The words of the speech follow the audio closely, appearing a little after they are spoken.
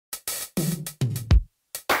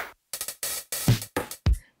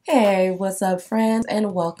Hey, what's up friends,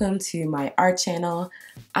 and welcome to my art channel.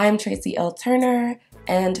 I'm Tracy L. Turner,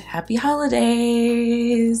 and happy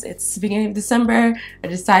holidays! It's the beginning of December. I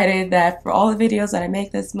decided that for all the videos that I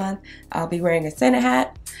make this month, I'll be wearing a Santa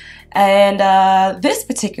hat. And this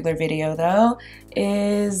particular video though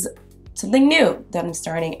is something new that I'm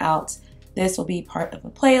starting out. This will be part of a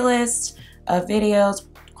playlist of videos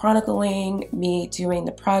chronicling me doing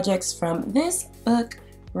the projects from this book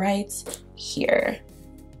right here.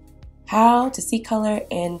 How to See Color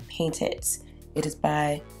and Paint It. It is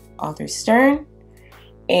by author Stern,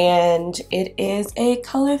 and it is a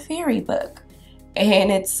color theory book.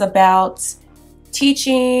 And it's about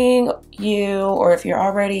teaching you, or if you're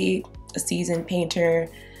already a seasoned painter,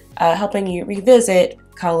 helping you revisit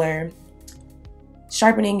color,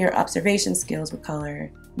 sharpening your observation skills with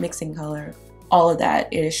color, mixing color, all of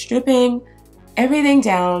that. It is stripping everything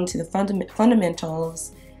down to the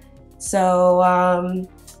fundamentals. So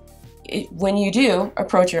when you do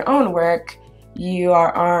approach your own work, you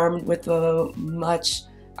are armed with a much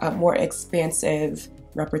more expansive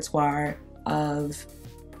repertoire of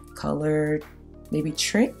color, maybe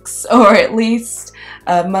tricks, or at least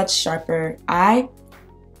a much sharper eye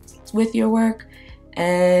with your work.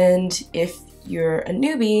 And if you're a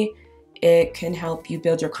newbie, it can help you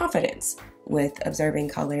build your confidence with observing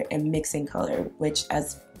color and mixing color, which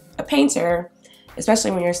as a painter,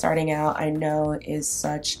 especially when you're starting out, I know is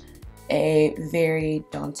such a very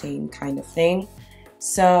daunting kind of thing.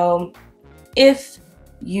 So if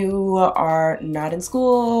you are not in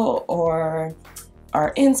school or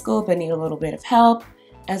are in school but need a little bit of help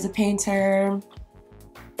as a painter,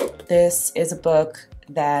 this is a book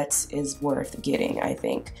that is worth getting, I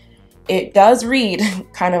think. It does read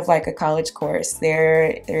kind of like a college course.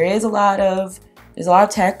 There's a lot of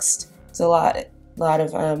text. There's a lot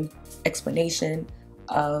of explanation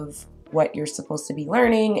of what you're supposed to be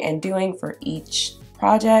learning and doing for each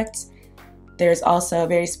project. There's also a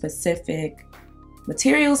very specific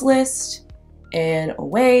materials list and a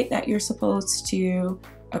way that you're supposed to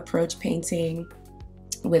approach painting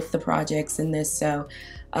with the projects in this. So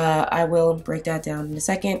I will break that down in a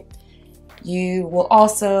second. You will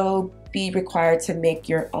also be required to make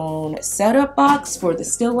your own setup box for the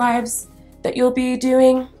still lives that you'll be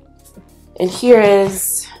doing. And here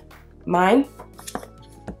is mine.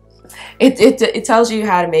 It tells you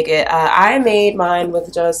how to make it. I made mine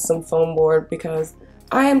with just some foam board because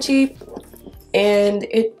I am cheap, and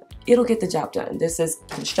it'll get the job done. This is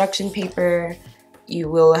construction paper. You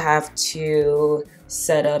will have to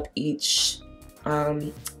set up each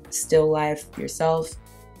still life yourself,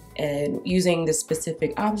 and using the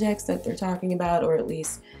specific objects that they're talking about, or at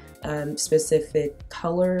least specific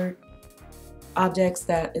color objects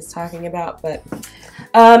that it's talking about. But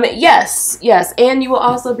yes, and you will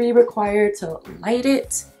also be required to light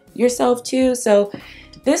it yourself too. So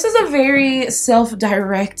this is a very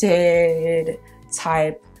self-directed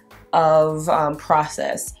type of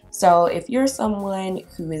process. So if you're someone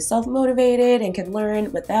who is self-motivated and can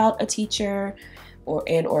learn without a teacher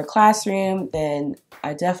or classroom, then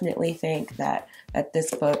I definitely think that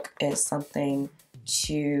this book is something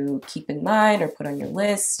to keep in mind or put on your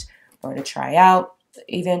list or to try out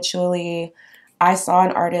eventually. I saw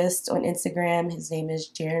an artist on Instagram. His name is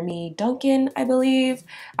Jeremy Duncan, I believe.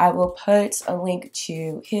 I will put a link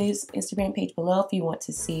to his Instagram page below if you want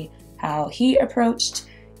to see how he approached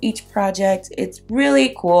each project. It's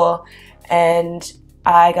really cool, and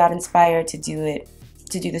I got inspired to do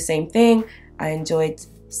the same thing. I enjoyed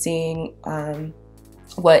seeing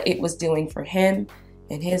what it was doing for him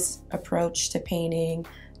and his approach to painting.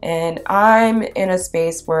 And I'm in a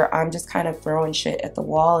space where I'm just kind of throwing shit at the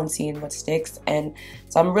wall and seeing what sticks. And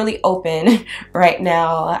so I'm really open right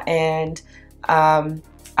now. And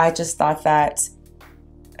I just thought that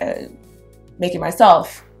making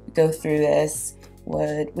myself go through this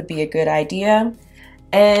would be a good idea.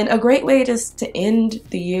 And a great way just to end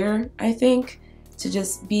the year, I think, to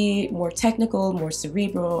just be more technical, more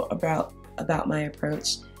cerebral about my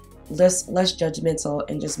approach. Less judgmental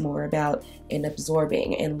and just more about an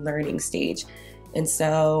absorbing and learning stage. And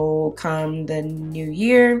so come the new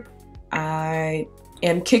year, I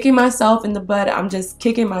am kicking myself in the butt. I'm just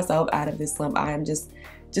kicking myself out of this slump. I am just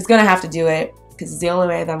gonna have to do it because it's the only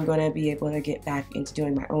way that I'm gonna be able to get back into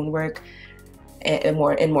doing my own work and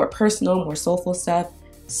more personal, more soulful stuff.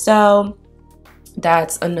 So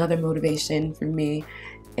that's another motivation for me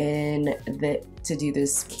to do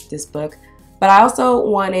this book. But I also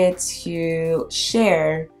wanted to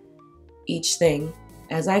share each thing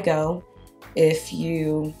as I go. If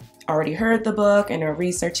you already heard the book and are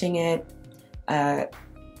researching it,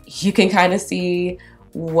 you can kind of see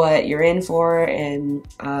what you're in for and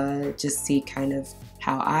just see kind of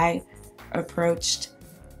how I approached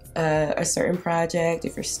a certain project,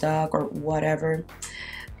 if you're stuck or whatever.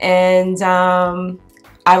 And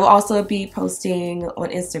I will also be posting on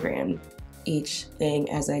Instagram each thing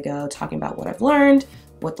as I go, talking about what I've learned,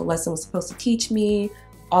 what the lesson was supposed to teach me,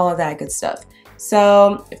 all of that good stuff.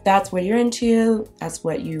 So if that's what you're into, that's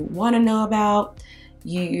what you want to know about,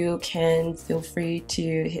 you can feel free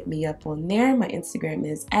to hit me up on there. My Instagram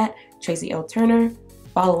is at Traci L. Turner.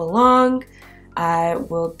 Follow along. I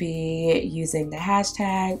will be using the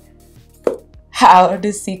hashtag how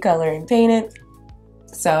to see color and paint it.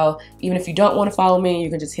 So even if you don't want to follow me, you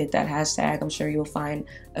can just hit that hashtag. I'm sure you'll find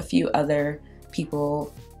a few other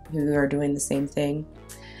people who are doing the same thing.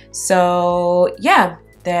 So yeah,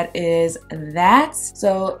 that is that.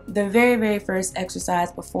 So the very first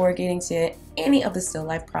exercise before getting to any of the still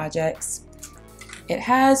life projects, it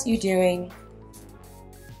has you doing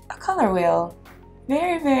a color wheel.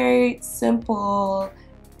 Very simple,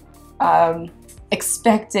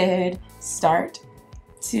 expected start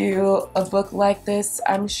to a book like this.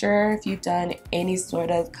 I'm sure if you've done any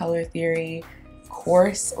sort of color theory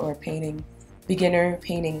course or beginner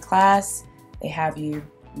painting class, they have you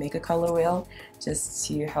make a color wheel just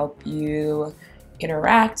to help you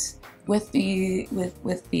interact with these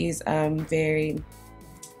very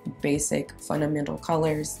basic fundamental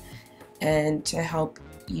colors, and to help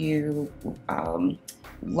you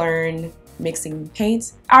learn mixing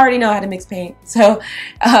paints. I already know how to mix paint, so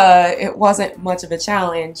it wasn't much of a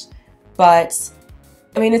challenge, but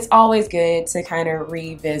I mean, it's always good to kind of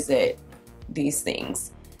revisit these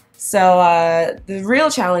things. So the real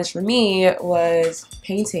challenge for me was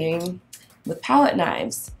painting with palette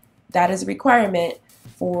knives. That is a requirement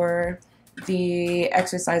for the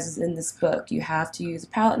exercises in this book. You have to use a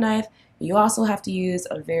palette knife. You also have to use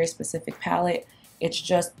a very specific palette. It's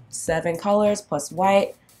just 7 colors plus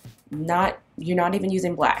white. You're not even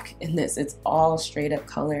using black in this. It's all straight up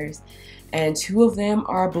colors, and 2 of them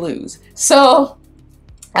are blues. So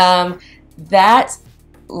that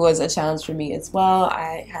was a challenge for me as well.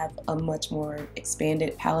 I have a much more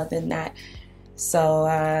expanded palette than that.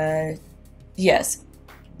 So yes,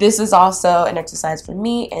 this is also an exercise for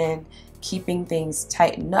me in keeping things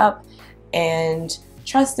tightened up and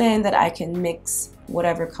trusting that I can mix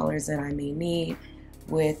whatever colors that I may need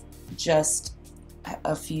with just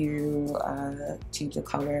a few tubes of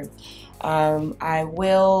color. I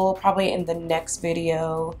will probably in the next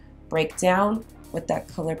video break down what that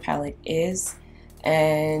color palette is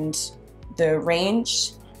and the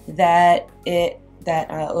range or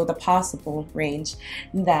the possible range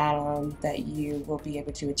that you will be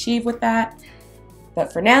able to achieve with that.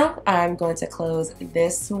 But for now, I'm going to close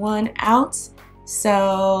this one out.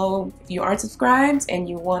 So if you aren't subscribed and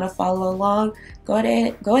you want to follow along, go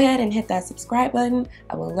ahead and hit that subscribe button.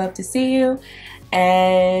 I would love to see you.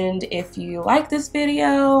 And if you like this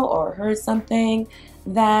video or heard something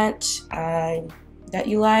that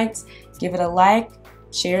you liked, give it a like,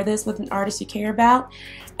 share this with an artist you care about.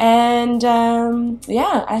 And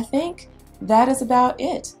yeah, I think that is about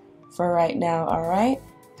it for right now. All right,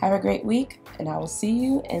 have a great week, and I will see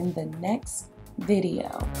you in the next video.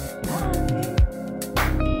 Bye.